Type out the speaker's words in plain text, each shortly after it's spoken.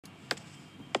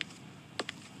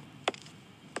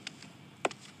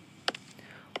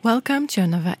Welcome to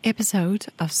another episode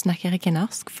of Snackerikke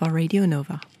Norsk for Radio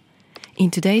Nova.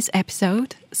 In today's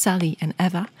episode, Sally and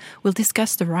Eva will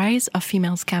discuss the rise of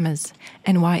female scammers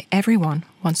and why everyone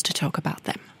wants to talk about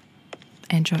them.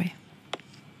 Enjoy.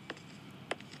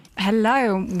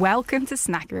 Hello, welcome to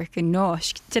Snackerikke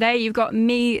Norsk. Today you've got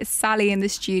me, Sally, in the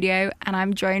studio, and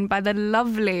I'm joined by the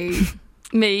lovely...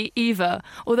 me, Eva.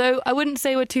 Although I wouldn't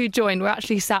say we're two joined, we're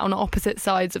actually sat on opposite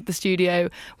sides of the studio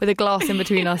with a glass in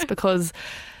between us because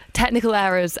technical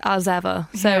errors as ever.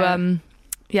 So,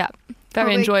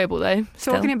 very enjoyable though.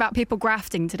 Still. Talking about people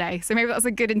grafting today, so maybe that's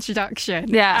a good introduction.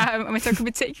 Yeah. And we're talking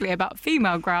particularly about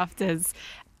female grafters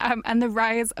and the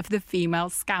rise of the female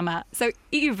scammer. So,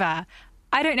 Eva,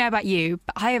 I don't know about you,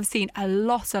 but I have seen a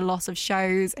lot of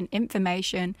shows and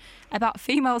information about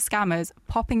female scammers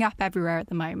popping up everywhere at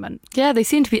the moment. Yeah, they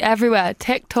seem to be everywhere.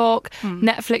 TikTok,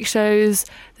 Netflix shows,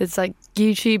 there's like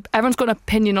YouTube. Everyone's got an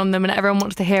opinion on them and everyone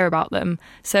wants to hear about them.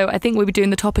 So I think we'd be doing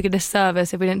the topic a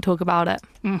disservice if we didn't talk about it.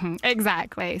 Mm-hmm,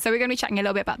 exactly. So we're going to be chatting a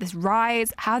little bit about this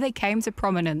rise, how they came to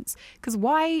prominence. Because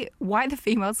why the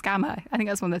female scammer? I think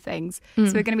that's one of the things. So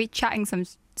we're going to be chatting some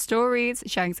stories,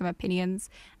 sharing some opinions,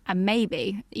 and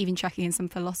maybe even chucking in some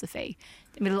philosophy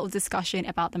with a little discussion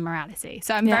about the morality.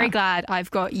 So I'm very glad I've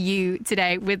got you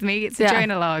today with me to join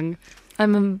along.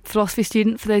 I'm a philosophy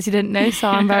student, for those who didn't know, so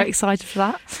I'm very excited for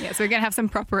that. Yeah, so we're going to have some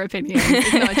proper opinions.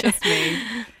 It's not just me.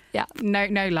 Yeah.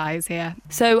 No lies here.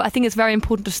 So I think it's very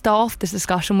important to start off this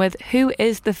discussion with, who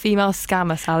is the female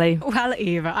scammer, Sally? Well,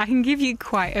 Eva, I can give you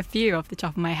quite a few off the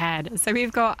top of my head. So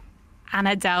we've got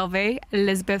Anna Delvey,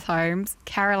 Elizabeth Holmes,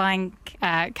 Caroline...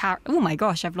 oh my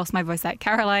gosh, I've lost my voice there.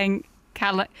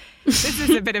 This is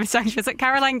a bit of a strange one.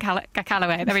 Caroline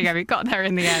Calloway. There we go. We got there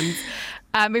in the end.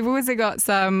 We've also got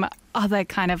some other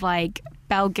kind of like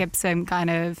Mel Gibson kind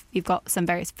of... We've got some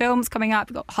various films coming up.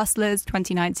 We've got Hustlers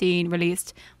 2019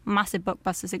 released. Massive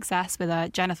blockbuster success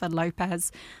with Jennifer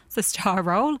Lopez as the star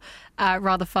role.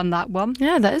 Rather fun, that one.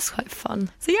 Yeah, that is quite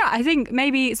fun. So yeah, I think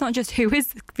maybe it's not just who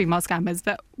is female scammers,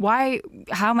 but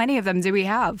how many of them do we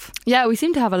have? Yeah, we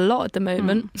seem to have a lot at the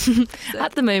moment.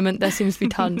 At the moment, there seems to be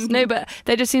tons. No, but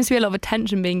there just seems to be a lot of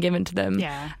attention being given to them.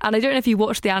 Yeah. And I don't know if you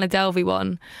watched the Anna Delvey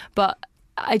one, but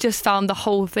I just found the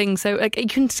whole thing so... Like, you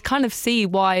can kind of see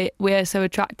why we're so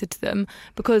attracted to them,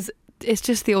 because it's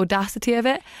just the audacity of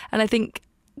it. And I think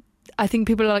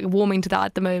people are like warming to that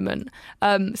at the moment.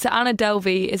 So Anna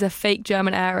Delvey is a fake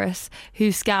German heiress who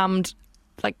scammed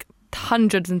like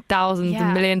hundreds and thousands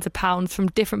and millions of pounds from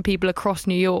different people across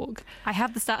New York. I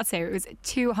have the stats here. It was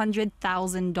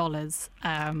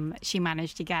 $200,000 she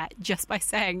managed to get just by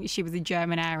saying she was a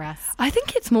German heiress. I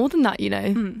think it's more than that, you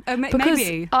know. Because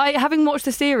maybe. Having watched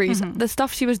the series, the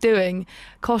stuff she was doing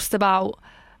cost about...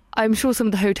 I'm sure some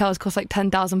of the hotels cost like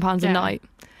 £10,000 a night.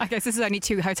 I guess this is only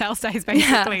 2 hotel stays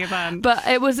basically. Yeah. But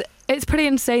it's pretty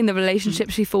insane, the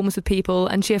relationship she forms with people,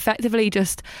 and she effectively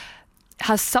just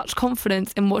has such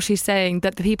confidence in what she's saying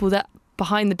that the people that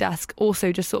behind the desk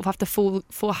also just sort of have to follow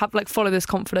this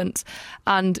confidence,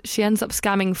 and she ends up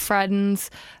scamming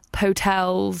friends,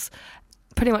 hotels,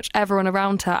 pretty much everyone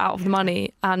around her out of the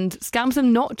money, and scams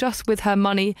them not just with her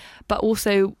money, but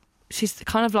also she's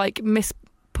kind of like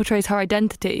portrays her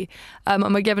identity,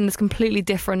 and we're given this completely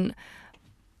different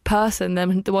person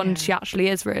than the one she actually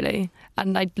is, really.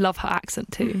 And I love her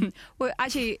accent too. Well,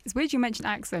 actually, it's weird you mentioned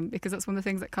accent, because that's one of the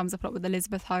things that comes up a lot with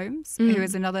Elizabeth Holmes, who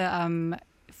is another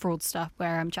fraudster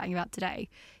where I'm chatting about today.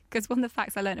 Because one of the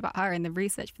facts I learned about her in the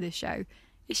research for this show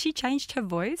is she changed her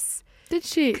voice. Did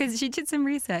she? Because she did some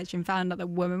research and found out that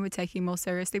women were taking more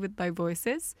seriously with low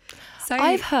voices. So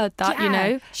I've heard that, you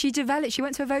know. She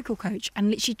went to a vocal coach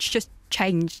and literally just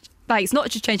changed. Like, it's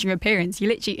not just changing her appearance, you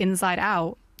literally inside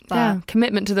out.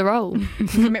 Commitment to the role.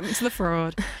 Commitment to the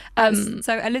fraud.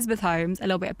 So Elizabeth Holmes, a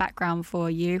little bit of background for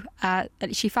you.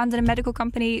 She founded a medical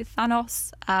company,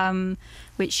 Thanos,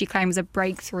 which she claims was a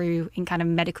breakthrough in kind of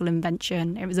medical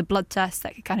invention. It was a blood test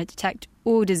that could kind of detect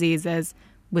all diseases.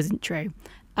 Wasn't true.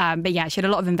 But yeah, she had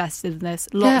a lot of investors in this.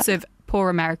 Lots of poor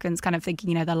Americans kind of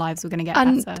thinking, their lives were going to get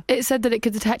better. It said that it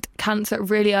could detect cancer at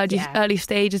really early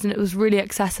stages, and it was really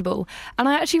accessible. And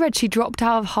I actually read she dropped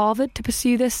out of Harvard to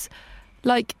pursue this,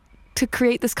 to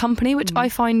create this company, which I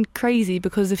find crazy,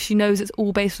 because if she knows it's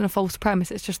all based on a false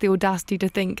premise, it's just the audacity to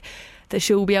think that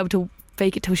she'll be able to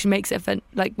fake it till she makes it,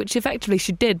 which effectively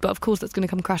she did, but of course that's going to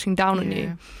come crashing down on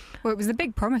you. Well, it was the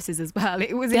big promises as well.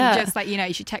 It wasn't just like,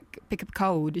 you should pick up a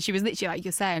cold. She was literally, like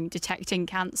you're saying, detecting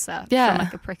cancer from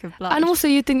like a prick of blood. And also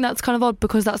you'd think that's kind of odd,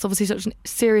 because that's obviously such a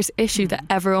serious issue that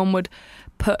everyone would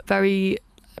put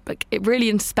really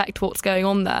inspect what's going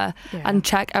on there and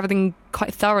check everything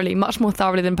quite thoroughly, much more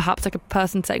thoroughly than perhaps like a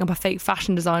person setting up a fake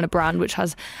fashion designer brand which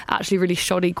has actually really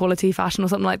shoddy quality fashion or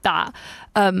something like that.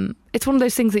 It's one of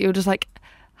those things that you're just like,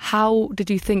 how did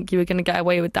you think you were going to get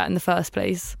away with that in the first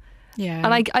place? Yeah.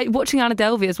 And I watching Anna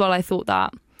Delvey as well, I thought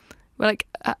that, like,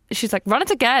 she's like, run it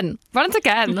again. No,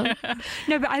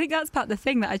 but I think that's part of the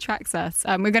thing that attracts us.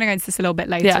 We're going to go into this a little bit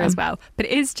later as well, but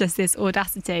it is just this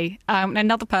audacity.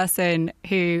 Another person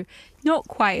who, not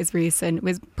quite as recent,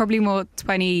 was probably more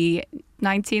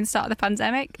 2019, start of the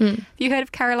pandemic. Have you heard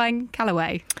of Caroline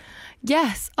Calloway?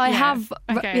 Yes, I have.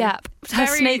 Okay. Yeah, her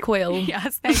snake oil. Yeah,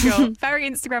 snake oil. Very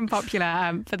Instagram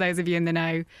popular, for those of you in the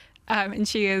know. And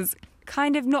she is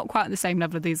kind of not quite on the same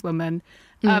level of these women.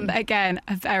 But again,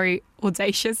 a very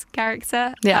audacious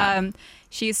character. Yeah.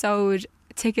 She sold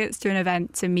tickets to an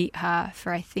event to meet her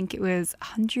for, I think it was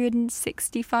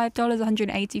 $165,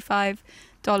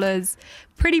 $185.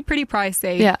 Pretty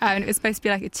pricey. Yeah. And it was supposed to be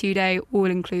like a 2-day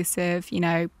all-inclusive,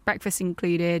 breakfast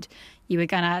included. You were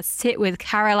going to sit with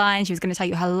Caroline. She was going to tell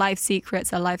you her life secrets,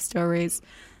 her life stories.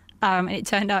 And it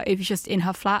turned out it was just in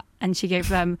her flat, and she gave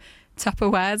them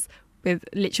Tupperwares with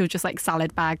literal just like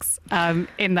salad bags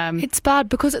in them. It's bad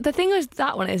because the thing is,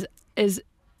 that one is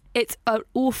it's an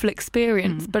awful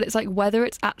experience, but it's like whether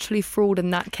it's actually fraud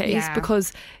in that case,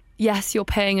 because yes, you're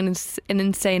paying an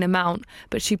insane amount,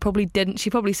 but she probably didn't. She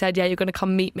probably said, yeah, you're going to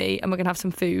come meet me and we're going to have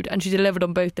some food, and she delivered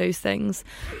on both those things.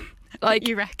 Like,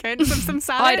 you reckon? Some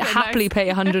salad? I'd happily pay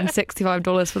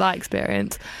 $165 for that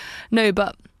experience. No,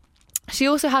 but she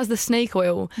also has the snake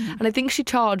oil, and I think she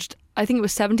charged, I think it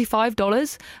was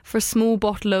 $75 for a small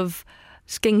bottle of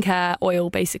skincare oil,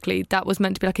 basically, that was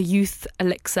meant to be like a youth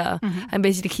elixir and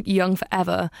basically keep you young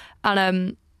forever.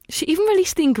 And she even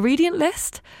released the ingredient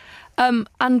list, and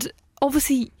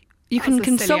obviously you can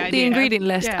consult the ingredient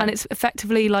list, and it's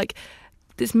effectively like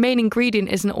this main ingredient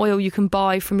is an oil you can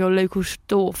buy from your local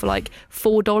store for like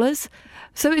 $4.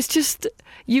 So it's just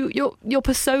your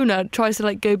persona tries to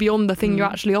like go beyond the thing you're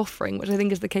actually offering, which I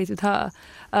think is the case with her.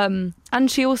 And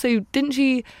she also, didn't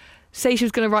she say she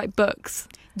was going to write books?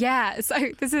 Yeah, so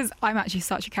I'm actually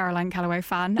such a Caroline Calloway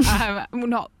fan. Well,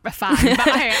 not a fan, but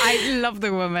I love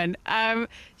the woman.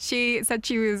 She said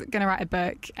she was going to write a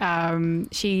book.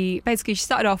 She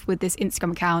started off with this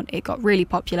Instagram account. It got really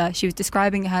popular. She was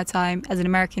describing her time as an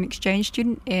American exchange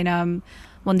student in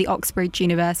one of the Oxbridge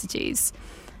universities.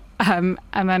 And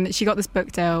then she got this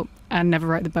book deal and never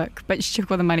wrote the book, but she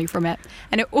took all the money from it.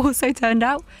 And it also turned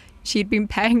out she'd been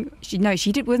paying.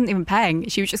 Wasn't even paying.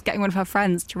 She was just getting one of her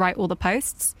friends to write all the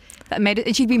posts that made it.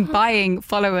 And she'd been buying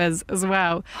followers as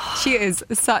well. She is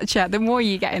the more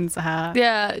you get into her.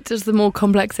 Yeah, just the more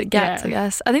complex it gets, I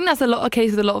guess. I think that's a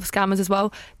case with a lot of scammers as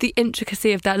well. The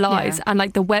intricacy of their lies and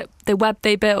like the web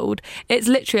they build, it's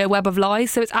literally a web of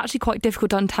lies. So it's actually quite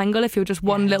difficult to untangle if you're just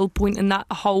one little point in that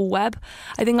whole web.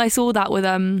 I think I saw that with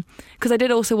because I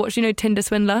did also watch, Tinder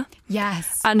Swindler.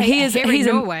 Yes. And he's in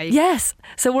Norway. Yes.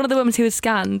 So one of the women who was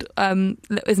scammed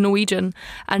is Norwegian,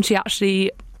 and she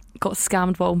actually got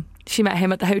scammed. Well, she met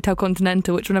him at the Hotel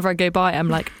Continental, which whenever I go by, I'm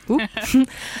like, ooh.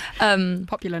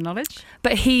 Popular knowledge.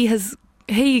 But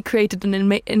he created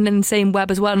an insane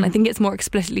web as well, and I think it's more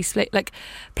explicitly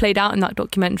played out in that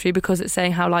documentary, because it's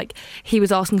saying how like he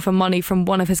was asking for money from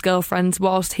one of his girlfriends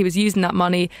whilst he was using that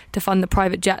money to fund the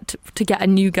private jet to get a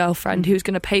new girlfriend who was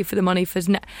going to pay for the money for his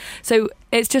so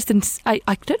it's just I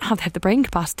don't have the brain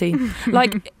capacity.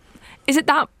 Like, is it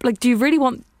that, like, do you really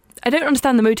want? I don't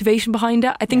understand the motivation behind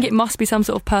it. I think it must be some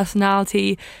sort of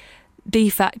personality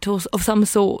defect or of some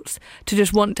sorts to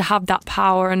just want to have that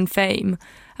power and fame,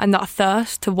 and that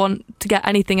thirst to want to get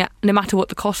anything, no matter what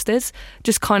the cost is,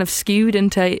 just kind of skewed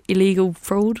into illegal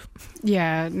fraud.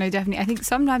 Yeah, no, definitely. I think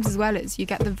sometimes as well, you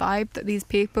get the vibe that these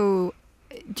people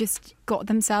just got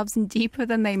themselves in deeper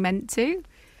than they meant to.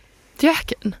 Do you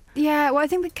reckon? Yeah, well, I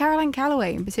think with Caroline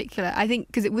Calloway in particular, I think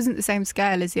because it wasn't the same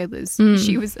scale as the others.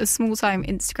 She was a small-time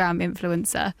Instagram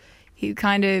influencer who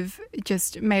kind of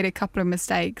just made a couple of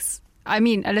mistakes. I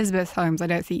mean, Elizabeth Holmes, I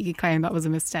don't think you could claim that was a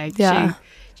mistake. Yeah.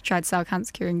 She tried to sell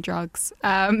cancer-curing drugs.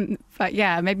 But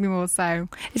yeah, maybe more so.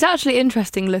 It's actually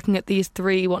interesting looking at these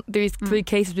three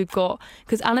cases we've got,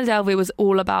 because Anna Delvey was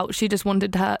all about, she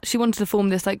wanted to form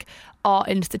this like art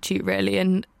institute really,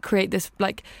 and create this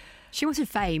like, she wanted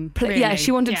fame. Really. Yeah,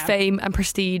 she wanted fame and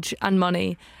prestige and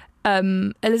money.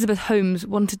 Elizabeth Holmes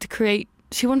wanted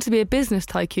to be a business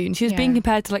tycoon. She was being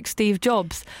compared to like Steve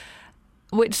Jobs,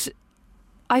 which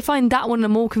I find that one a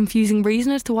more confusing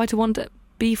reason as to why to want to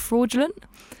be fraudulent.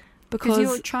 Because she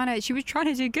was trying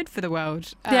to do good for the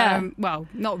world. Well,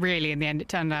 not really in the end, it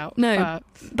turned out. No,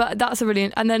 but that's a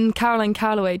really... And then Caroline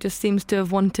Calloway just seems to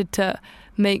have wanted to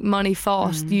make money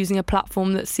fast using a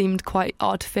platform that seemed quite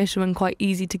artificial and quite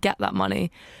easy to get that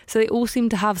money. So they all seem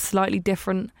to have slightly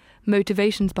different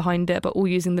motivations behind it, but all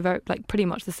using the pretty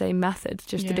much the same methods,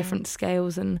 just to different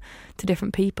scales and to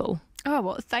different people. Oh,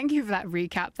 well, thank you for that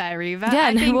recap there, Eva. Yeah,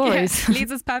 I no think worries. it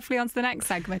leads us perfectly on to the next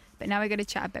segment. But now we're going to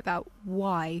chat a bit about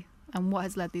why and what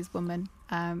has led these women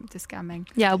to scamming.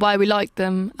 Yeah, why we like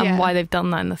them and why they've done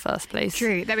that in the first place.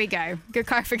 True, there we go. Good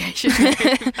clarification.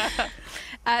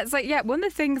 So, one of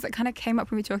the things that kind of came up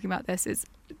when we were talking about this is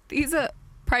these are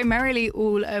primarily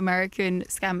all American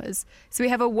scammers. So we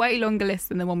have a way longer list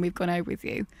than the one we've gone over with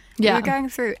you. Yeah. We were going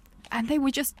through, and they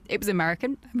were just, it was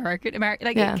American, like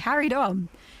it carried on.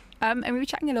 And we were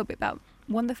chatting a little bit about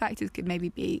one of the factors could maybe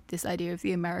be this idea of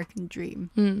the American dream.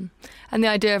 And the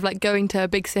idea of like going to a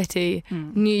big city,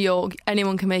 New York,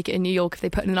 anyone can make it in New York if they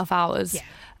put in enough hours.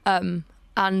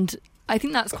 And I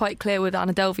think that's quite clear with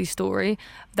Anna Delvey's story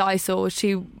that I saw.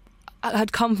 She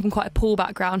had come from quite a poor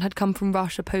background, had come from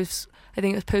Russia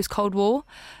post-Cold War,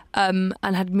 and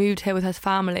had moved here with her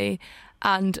family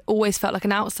and always felt like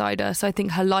an outsider. So I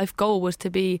think her life goal was to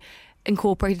be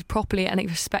incorporated properly and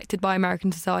respected by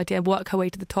American society and work her way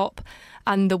to the top.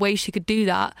 And the way she could do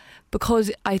that,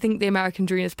 because I think the American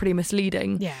dream is pretty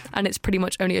misleading and it's pretty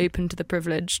much only open to the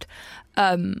privileged,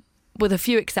 with a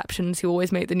few exceptions who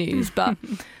always make the news, but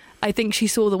I think she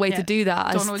saw the way to do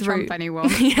that as Donald through Trump anyone.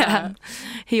 He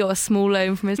got a small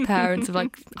loan from his parents of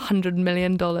like $100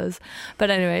 million.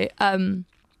 But anyway,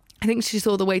 I think she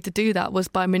saw the way to do that was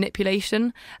by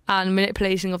manipulation and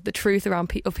manipulation of the truth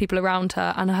around of people around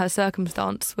her and her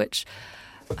circumstance, which,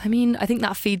 I mean, I think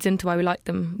that feeds into why we like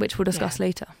them, which we'll discuss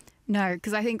later. No,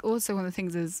 because I think also one of the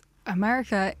things is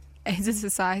America is a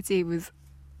society with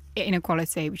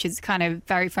inequality, which is kind of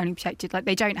very firmly protected. Like,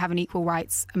 they don't have an equal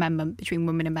rights amendment between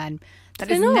women and men. That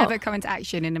has never come into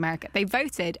action in America. They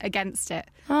voted against it.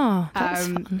 Oh, that's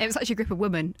fun. It was actually a group of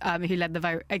women who led the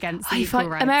vote against the equal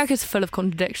rights. America's full of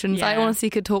contradictions. Yeah. I honestly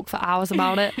could talk for hours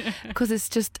about it because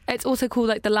it's also called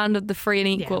like the land of the free and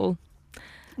equal.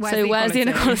 Where's the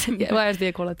inequality? Where's the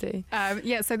equality?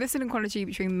 So this inequality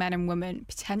between men and women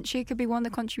potentially could be one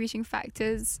of the contributing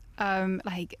factors.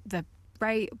 Like the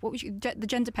rate, the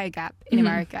gender pay gap in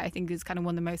America, I think, is kind of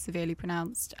one of the most severely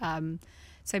pronounced.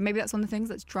 So maybe that's one of the things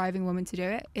that's driving women to do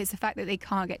it. It's the fact that they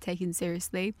can't get taken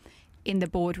seriously in the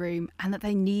boardroom and that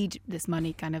they need this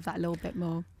money kind of that little bit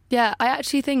more. Yeah, I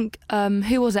actually think,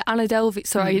 who was it? Anna Delvey.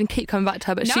 Sorry, I didn't keep coming back to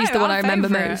her, but she's the one I remember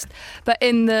most. But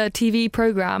in the TV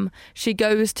programme, she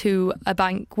goes to a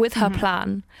bank with her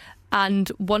plan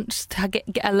and wants to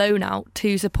get a loan out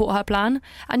to support her plan.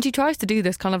 And she tries to do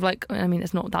this kind of like, I mean,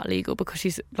 it's not that legal because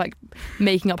she's like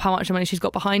making up how much money she's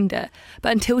got behind it.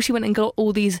 But until she went and got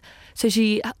all these, so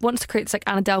she wants to create this like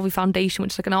Anna Delvey Foundation,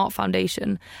 which is like an art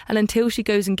foundation. And until she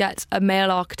goes and gets a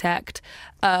male architect,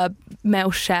 a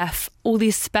male chef, all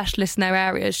these specialists in their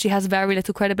areas, she has very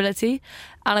little credibility.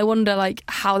 And I wonder like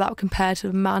how that would compare to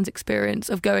a man's experience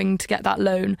of going to get that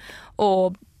loan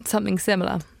or something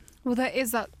similar. Well, there is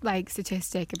that like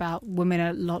statistic about women are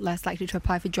a lot less likely to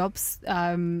apply for jobs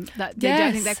that they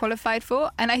don't think they're qualified for.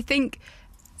 And I think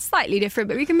slightly different,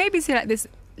 but we can maybe see like this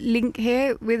link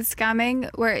here with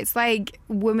scamming where it's like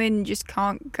women just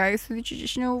can't go through the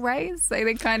traditional ways. So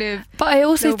they kind of But I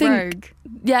also think rogue.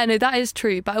 Yeah, no, that is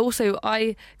true. But also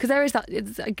because there is that,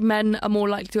 it's like men are more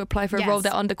likely to apply for a role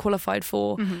they're underqualified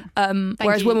for,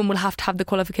 whereas women will have to have the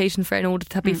qualification for it in order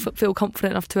to be feel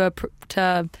confident enough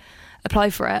to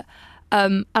apply for it.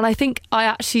 And I think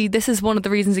this is one of the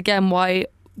reasons again why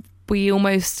we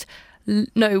almost we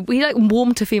like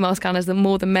warm to female scammers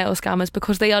more than male scammers,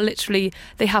 because they are literally,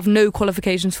 they have no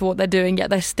qualifications for what they're doing,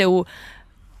 yet they're still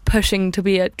pushing to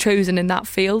be chosen in that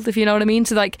field, if you know what I mean.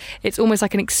 So like it's almost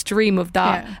like an extreme of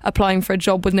that, applying for a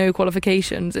job with no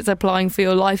qualifications. It's applying for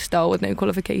your lifestyle with no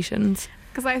qualifications.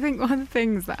 Because I think one of the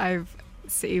things that I've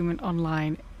seen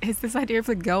online is this idea of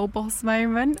the girl boss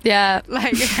moment. Yeah.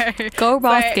 Like, girl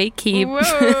boss, gatekeep.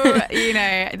 Whoa,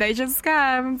 they just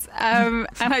scammed. And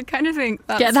I kind of think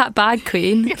that's... Get that bag,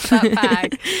 queen. Get that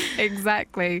bag.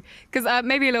 Exactly. Because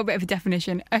maybe a little bit of a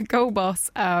definition. A girl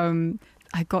boss,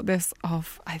 I got this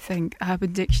off, I think,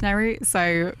 Urban Dictionary.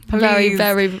 So please,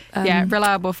 very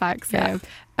reliable facts here.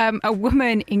 A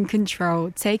woman in control,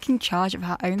 taking charge of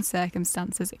her own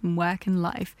circumstances in work and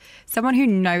life. Someone who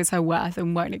knows her worth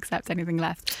and won't accept anything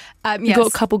left. You've got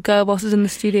a couple girl bosses in the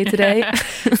studio today.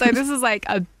 So this is like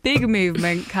a big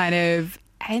movement, kind of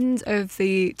end of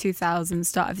the 2000s,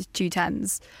 start of the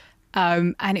 2010s.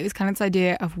 And it was kind of this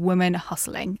idea of women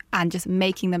hustling and just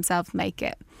making themselves make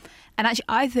it. And actually,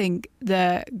 I think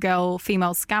the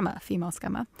female scammer,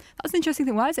 that's an interesting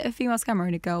thing. Why is it a female scammer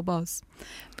and a girl boss?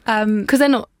 Because they're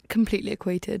not completely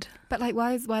equated. But like,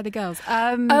 why the girls?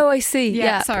 Oh, I see.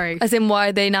 Yeah, sorry. As in, why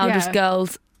are they now Yeah. just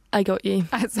girls? I got you.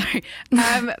 Sorry.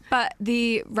 But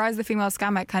the rise of the female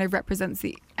scammer kind of represents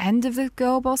the end of the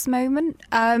girl boss moment,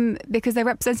 because they're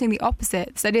representing the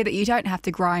opposite. This idea that you don't have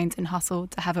to grind and hustle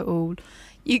to have it all.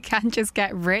 You can just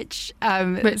get rich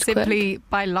simply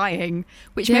by lying,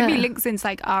 which maybe links into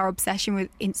like our obsession with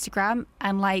Instagram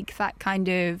and like that kind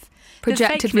of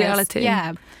projected reality.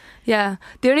 Yeah. Yeah.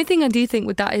 The only thing I do think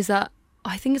with that is that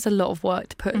I think it's a lot of work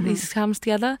to put these scams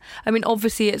together. I mean,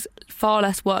 obviously it's far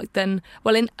less work than,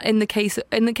 well, in the case of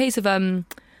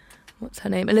what's her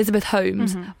name, Elizabeth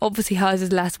Holmes, obviously hers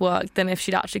is less work than if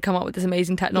she'd actually come up with this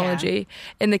amazing technology.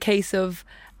 In the case of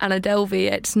Anna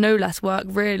Delvey, it's no less work,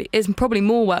 really. It's probably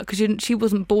more work because she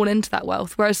wasn't born into that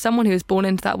wealth, whereas someone who was born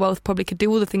into that wealth probably could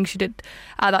do all the things she did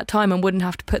at that time and wouldn't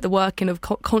have to put the work in of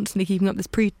constantly keeping up this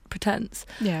pretense.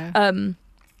 Yeah.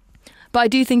 But I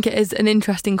do think it is an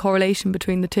interesting correlation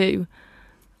between the two.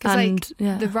 Because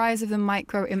the rise of the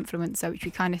micro-influencer, which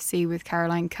we kind of see with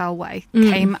Caroline Calway,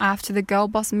 came after the girl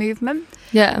boss movement.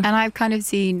 Yeah. And I've kind of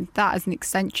seen that as an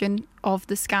extension of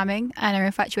the scamming and her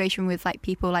infatuation with like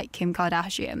people like Kim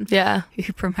Kardashian,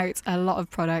 who promotes a lot of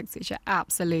products which are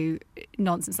absolute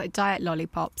nonsense, like diet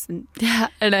lollipops and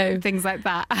I know, things like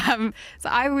that. So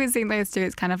I always think those two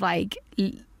as kind of like,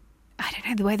 I don't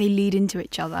know, the way they lead into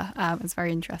each other. It's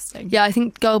very interesting. Yeah, I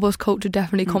think girl boss culture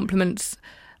definitely complements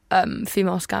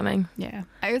female scamming. Yeah.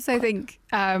 I also think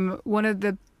one of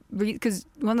the things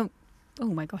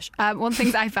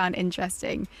I found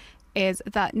interesting is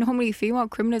that normally female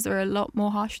criminals are a lot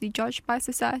more harshly judged by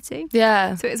society.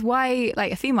 Yeah. So it's why,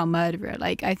 like, a female murderer,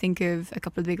 like, I think of a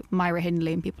couple of big Myra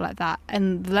Hindley and people like that,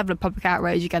 and the level of public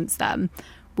outrage against them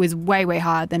was way, way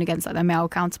higher than against, like, their male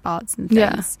counterparts and things.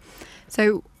 Yeah.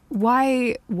 So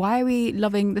why are we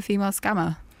loving the female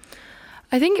scammer?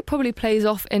 I think it probably plays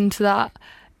off into that.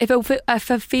 If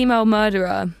a female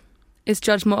murderer is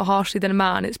judged more harshly than a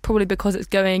man, it's probably because it's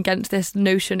going against this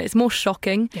notion. It's more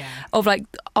shocking of like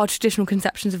our traditional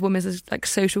conceptions of women as like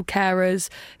social carers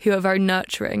who are very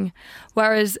nurturing,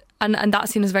 whereas and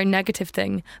that's seen as a very negative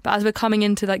thing. But as we're coming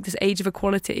into like this age of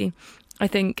equality, I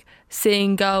think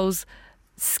seeing girls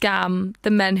scam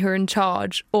the men who are in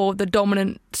charge or the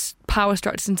dominant power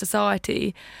structures in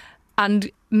society and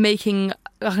making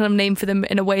a kind of name for them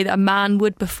in a way that a man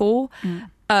would before,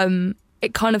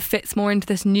 it kind of fits more into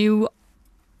this new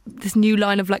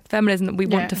line of like feminism that we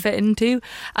want to fit into,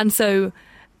 and so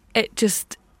it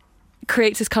just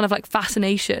creates this kind of like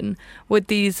fascination with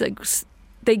these like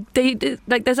they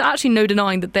like there's actually no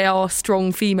denying that they are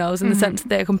strong females in the sense that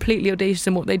they are completely audacious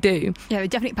in what they do. Yeah, they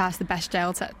definitely passed the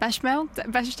Bechdel test.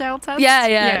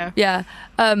 Yeah.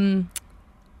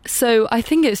 So I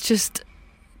think it's just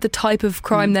the type of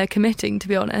crime they're committing, to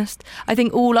be honest. I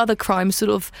think all other crimes sort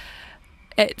of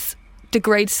it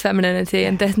degrades femininity,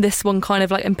 and then this one kind of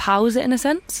like empowers it in a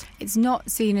sense. It's not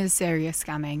seen as serious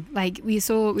scamming. Like we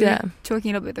were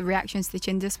talking a little bit the reactions to the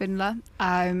Tinder swindler,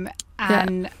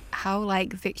 and how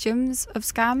like victims of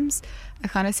scams are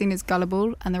kind of seen as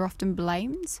gullible and they're often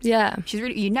blamed. Yeah,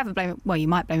 you never blame. Well, you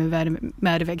might blame a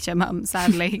murder victim.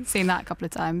 Sadly, seen that a couple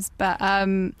of times. But I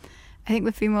think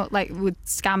with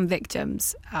scam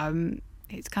victims,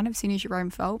 it's kind of seen as your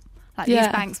own fault. Like these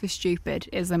banks were stupid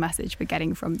is the message we're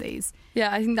getting from these.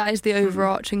 Yeah, I think that is the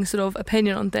overarching sort of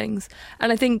opinion on things.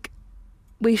 And I think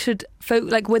we should,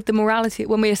 with the morality,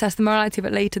 when we assess the morality of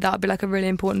it later, that would be like a really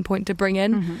important point to bring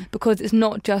in, because it's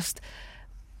not just,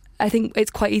 I think it's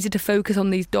quite easy to focus on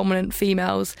these dominant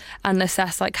females and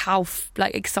assess like how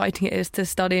exciting it is to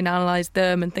study and analyse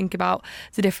them and think about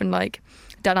the different like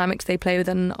dynamics they play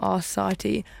within our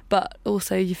society, but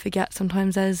also you forget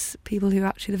sometimes there's people who are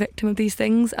actually the victim of these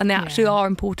things, and they actually are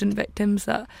important victims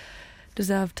that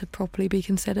deserve to properly be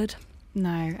considered.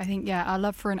 No, I think our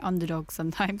love for an underdog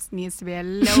sometimes needs to be a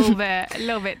little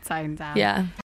bit toned down. Yeah.